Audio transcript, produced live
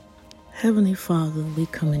Heavenly Father, we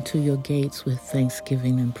come into your gates with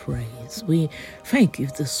thanksgiving and praise. We thank you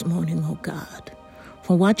this morning, oh God,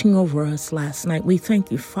 for watching over us last night. We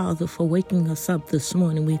thank you, Father, for waking us up this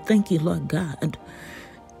morning. We thank you, Lord God,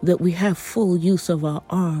 that we have full use of our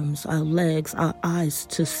arms, our legs, our eyes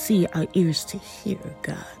to see, our ears to hear,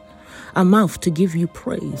 God, our mouth to give you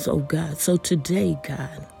praise, oh God. So today,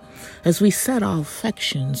 God, as we set our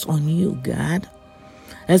affections on you, God,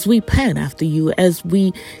 as we pant after you, as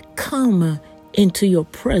we come into your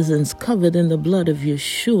presence covered in the blood of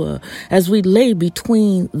Yeshua, as we lay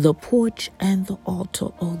between the porch and the altar,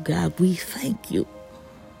 oh God, we thank you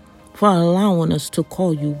for allowing us to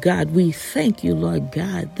call you God. We thank you, Lord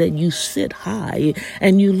God, that you sit high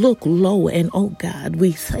and you look low. And oh God,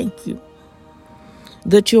 we thank you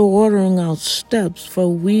that you're ordering our steps,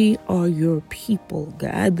 for we are your people,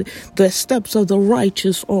 God. The steps of the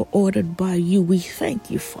righteous are ordered by you. We thank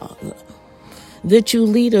you, Father, that you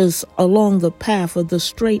lead us along the path of the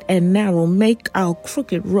straight and narrow. Make our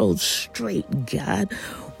crooked roads straight, God.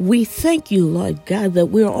 We thank you, Lord God, that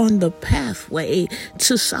we're on the pathway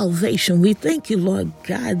to salvation. We thank you, Lord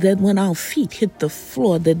God, that when our feet hit the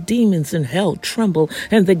floor, the demons in hell tremble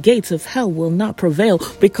and the gates of hell will not prevail,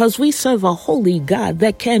 because we serve a holy God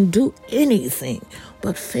that can do anything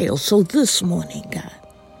but fail. So this morning, God,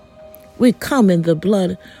 we come in the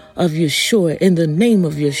blood of Yeshua, in the name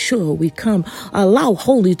of Yeshua, we come. Allow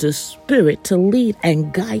Holy Spirit to lead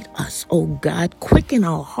and guide us, oh God. Quicken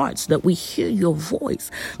our hearts that we hear your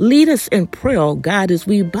voice. Lead us in prayer, oh God, as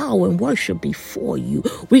we bow and worship before you.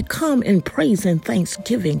 We come in praise and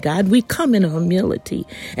thanksgiving, God. We come in humility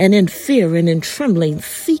and in fear and in trembling,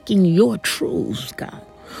 seeking your truths, God.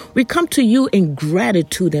 We come to you in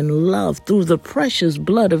gratitude and love through the precious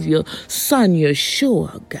blood of your Son,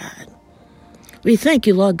 Yeshua, God. We thank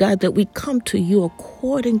you, Lord God, that we come to you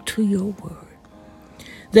according to your word.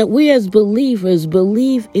 That we as believers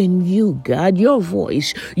believe in you, God, your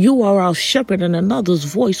voice. You are our shepherd, and another's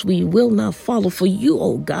voice we will not follow. For you,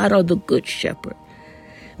 oh God, are the good shepherd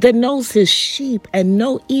that knows his sheep and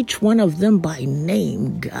know each one of them by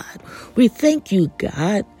name, God. We thank you,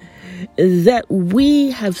 God, that we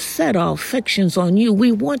have set our affections on you.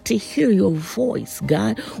 We want to hear your voice,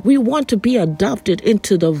 God. We want to be adopted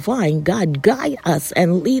into the vine, God. Guide us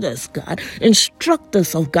and lead us, God. Instruct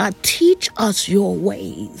us, oh God. Teach us your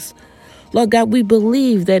ways. Lord God, we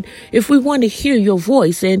believe that if we want to hear your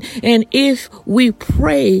voice and if we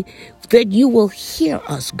pray that you will hear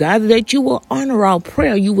us, God, that you will honor our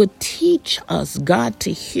prayer, you will teach us, God,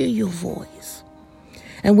 to hear your voice.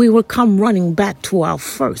 And we will come running back to our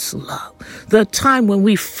first love, the time when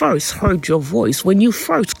we first heard your voice, when you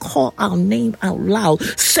first called our name out loud.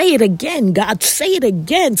 Say it again, God. Say it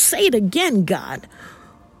again. Say it again, God.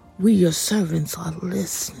 We, your servants, are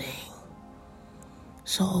listening.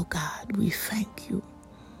 So, oh God, we thank you.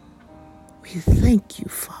 We thank you,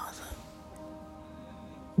 Father,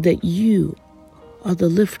 that you are the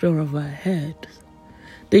lifter of our heads,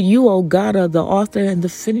 that you, oh God, are the author and the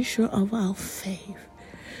finisher of our faith.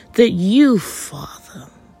 That you, Father,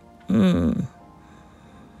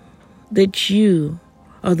 that you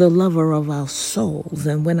are the lover of our souls.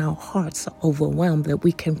 And when our hearts are overwhelmed, that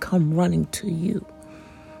we can come running to you.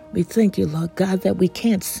 We thank you, Lord God, that we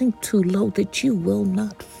can't sink too low, that you will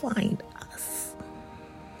not find us.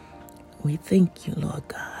 We thank you, Lord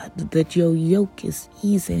God, that your yoke is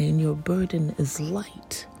easy and your burden is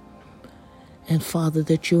light. And Father,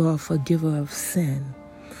 that you are a forgiver of sin.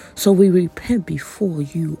 So we repent before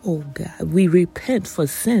you, oh God. We repent for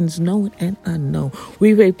sins known and unknown.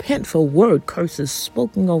 We repent for word curses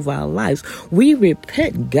spoken over our lives. We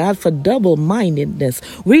repent, God, for double-mindedness.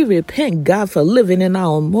 We repent, God, for living in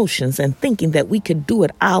our emotions and thinking that we could do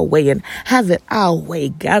it our way and have it our way,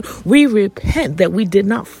 God. We repent that we did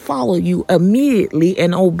not follow you immediately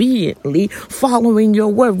and obediently following your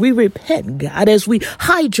word. We repent, God, as we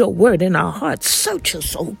hide your word in our hearts. Search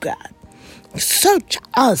us, oh God. Search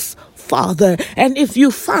us, Father, and if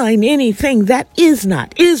you find anything that is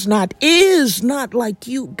not like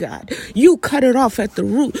you, God, you cut it off at the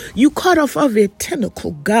root. You cut off every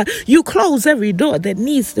tentacle, God. You close every door that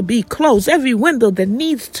needs to be closed, every window that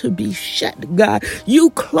needs to be shut, God. You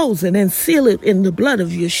close it and seal it in the blood of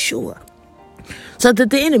Yeshua, so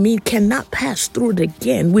that the enemy cannot pass through it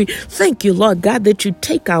again. We thank you, Lord God, that you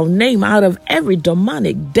take our name out of every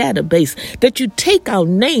demonic database, that you take our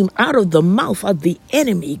name out of the mouth of the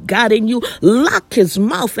enemy, God, and you lock his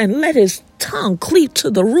mouth and let his tongue cleave to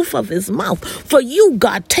the roof of his mouth. For you,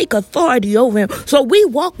 God, take authority over him. So we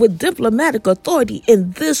walk with diplomatic authority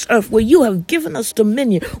in this earth where you have given us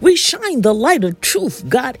dominion. We shine the light of truth,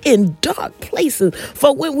 God, in dark places.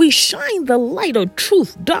 For when we shine the light of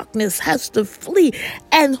truth, darkness has to flee.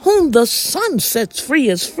 And whom the sun sets free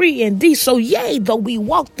is free indeed. So yea, though we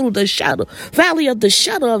walk through the valley of the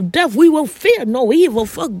shadow of death, we will fear no evil.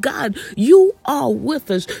 For God, you are with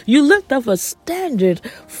us. You lift up a standard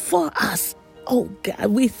for us. Oh God,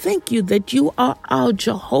 we thank you that you are our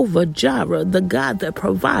Jehovah Jireh, the God that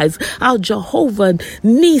provides, our Jehovah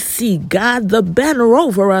Nisi, God, the banner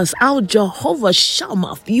over us, our Jehovah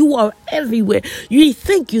Shammah. You are everywhere. We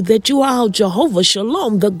thank you that you are our Jehovah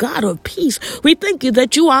Shalom, the God of peace. We thank you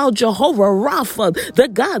that you are our Jehovah Rapha, the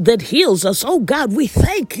God that heals us. Oh God, we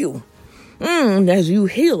thank you. As you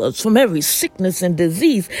heal us from every sickness and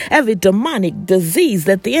disease, every demonic disease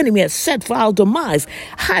that the enemy has set for our demise.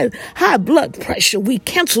 High blood pressure, we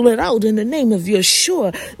cancel it out in the name of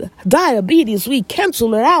Yeshua. Diabetes, we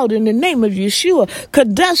cancel it out in the name of Yeshua.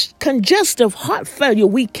 Congestive heart failure,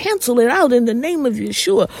 we cancel it out in the name of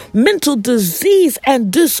Yeshua. Mental disease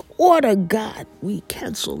and disorder, God, we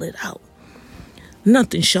cancel it out.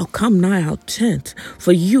 Nothing shall come nigh our tent,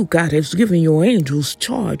 for you, God, has given your angels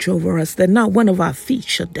charge over us, that not one of our feet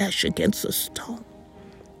shall dash against a stone.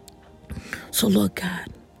 So, Lord God,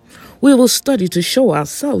 we will study to show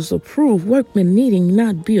ourselves approved, workmen needing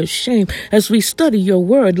not be ashamed, as we study your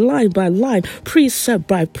word line by line, precept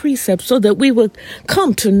by precept, so that we will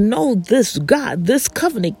come to know this God, this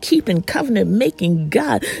covenant-keeping, covenant-making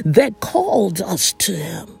God that called us to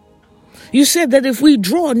him. You said that if we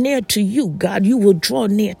draw near to you, God, you will draw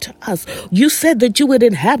near to us. You said that you would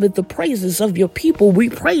inhabit the praises of your people. We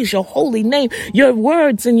praise your holy name. Your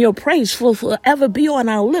words and your praise will forever be on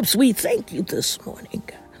our lips. We thank you this morning,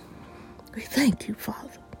 God. We thank you,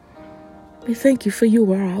 Father. We thank you for you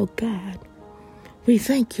are our God. We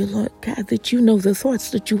thank you, Lord God, that you know the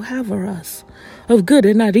thoughts that you have for us, of good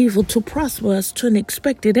and not evil, to prosper us to an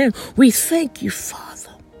expected end. We thank you,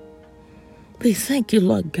 Father. We thank you,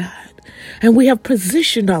 Lord God. And we have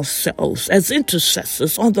positioned ourselves as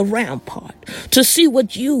intercessors on the rampart to see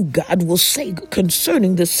what you, God, will say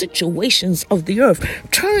concerning the situations of the earth.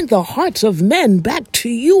 Turn the hearts of men back to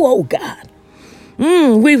you, oh God.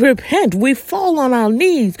 We repent. We fall on our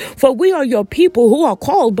knees, for we are your people who are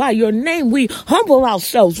called by your name. We humble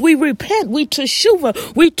ourselves. We repent. We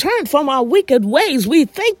teshuva. We turn from our wicked ways. We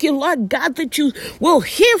thank you, Lord God, that you will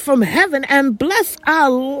hear from heaven and bless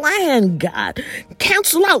our land, God.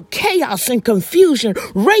 Cancel out chaos and confusion,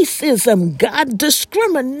 racism, God,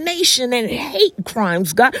 discrimination and hate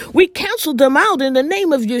crimes, God. We cancel them out in the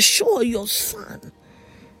name of Yeshua, your son.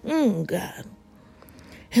 God.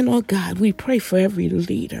 And, oh, God, we pray for every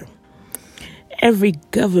leader, every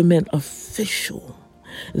government official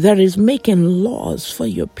that is making laws for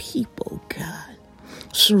your people, God.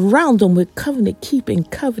 Surround them with covenant-keeping,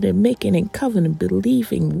 covenant-making, and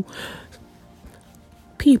covenant-believing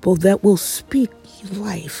people that will speak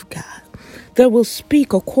life, God, that will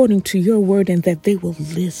speak according to your word, and that they will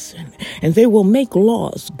listen, and they will make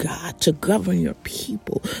laws, God, to govern your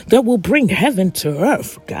people, that will bring heaven to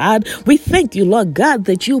earth, God. We thank you, Lord God,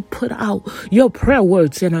 that you put out your prayer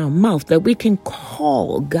words in our mouth, that we can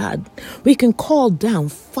call, God, we can call down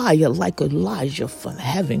fire like Elijah from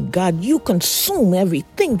heaven, God. You consume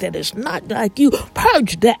everything that is not like you.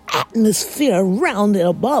 Purge the atmosphere around and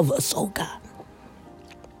above us, oh God.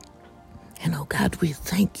 And, oh God, we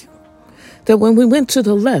thank you that when we went to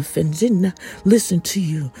the left and didn't listen to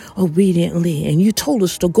you obediently, and you told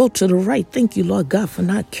us to go to the right, thank you, Lord God, for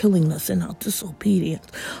not killing us in our disobedience.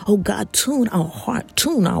 Oh God, tune our heart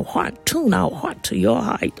to your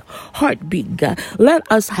heartbeat, God.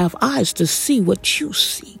 Let us have eyes to see what you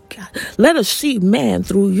see, God. Let us see man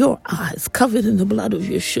through your eyes, covered in the blood of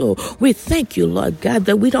Yeshua. We thank you, Lord God,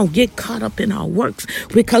 that we don't get caught up in our works,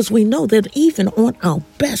 because we know that even on our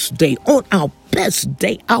best day,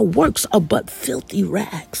 our works are but filthy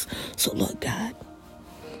rags. So, Lord God,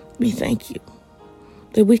 we thank you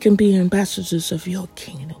that we can be ambassadors of your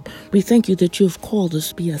kingdom. We thank you that you have called us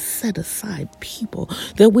to be a set-aside people,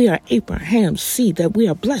 that we are Abraham's seed, that we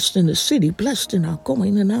are blessed in the city, blessed in our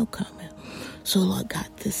going and our coming. So, Lord God,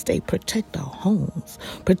 this day, protect our homes,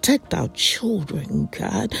 protect our children,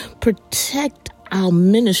 God, protect our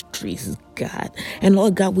ministries, God. And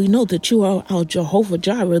Lord God, we know that you are our Jehovah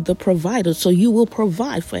Jireh, the provider. So you will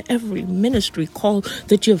provide for every ministry call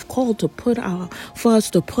that you have called for us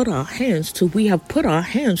to put our hands to. We have put our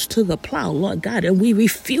hands to the plow, Lord God, and we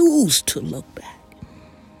refuse to look back.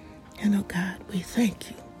 And oh God, we thank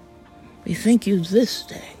you. We thank you this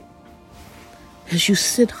day. as you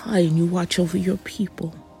sit high and you watch over your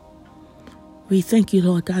people. We thank you,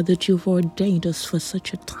 Lord God, that you've ordained us for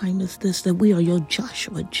such a time as this, that we are your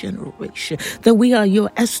Joshua generation, that we are your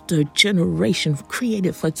Esther generation,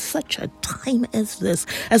 created for such a time as this,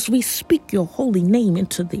 as we speak your holy name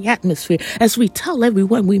into the atmosphere, as we tell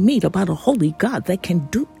everyone we meet about a holy God that can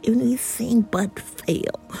do anything but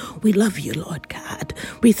fail. We love you, Lord God.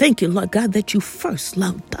 We thank you, Lord God, that you first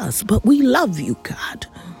loved us, but we love you, God.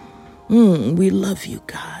 We love you,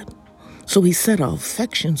 God. So we set our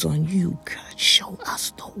affections on you, God. Show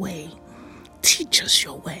us the way. Teach us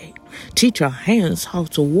your way. Teach our hands how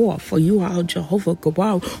to war, for you are our Jehovah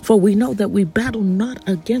Gabal. For we know that we battle not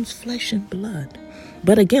against flesh and blood,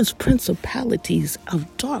 but against principalities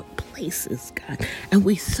of dark places, God. And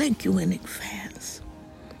we thank you in advance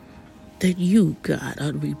that you, God,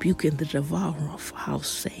 are rebuking the devourer for our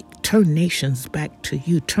sake. Turn nations back to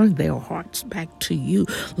you. Turn their hearts back to you,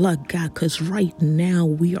 Lord God, because right now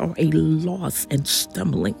we are a lost and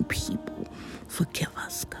stumbling people. Forgive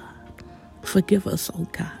us, God. Forgive us, oh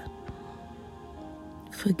God.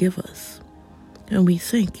 Forgive us. And we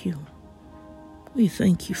thank you. We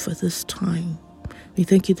thank you for this time. We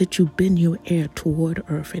thank you that you bend your ear toward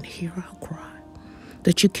earth and hear our cry,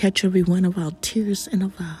 that you catch every one of our tears and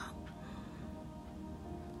of our.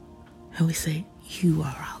 And we say, you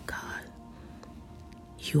are our God.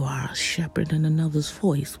 You are our shepherd, and another's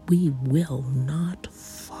voice we will not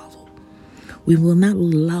follow. We will not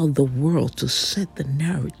allow the world to set the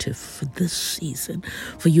narrative for this season,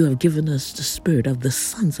 for you have given us the spirit of the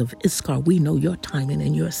sons of Issachar. We know your timing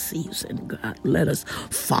and your season, God. Let us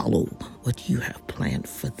follow what you have planned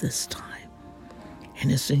for this time.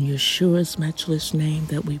 And it's in Yeshua's matchless name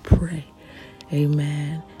that we pray.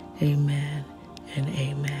 Amen, amen, and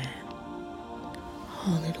amen.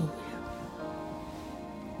 Hallelujah.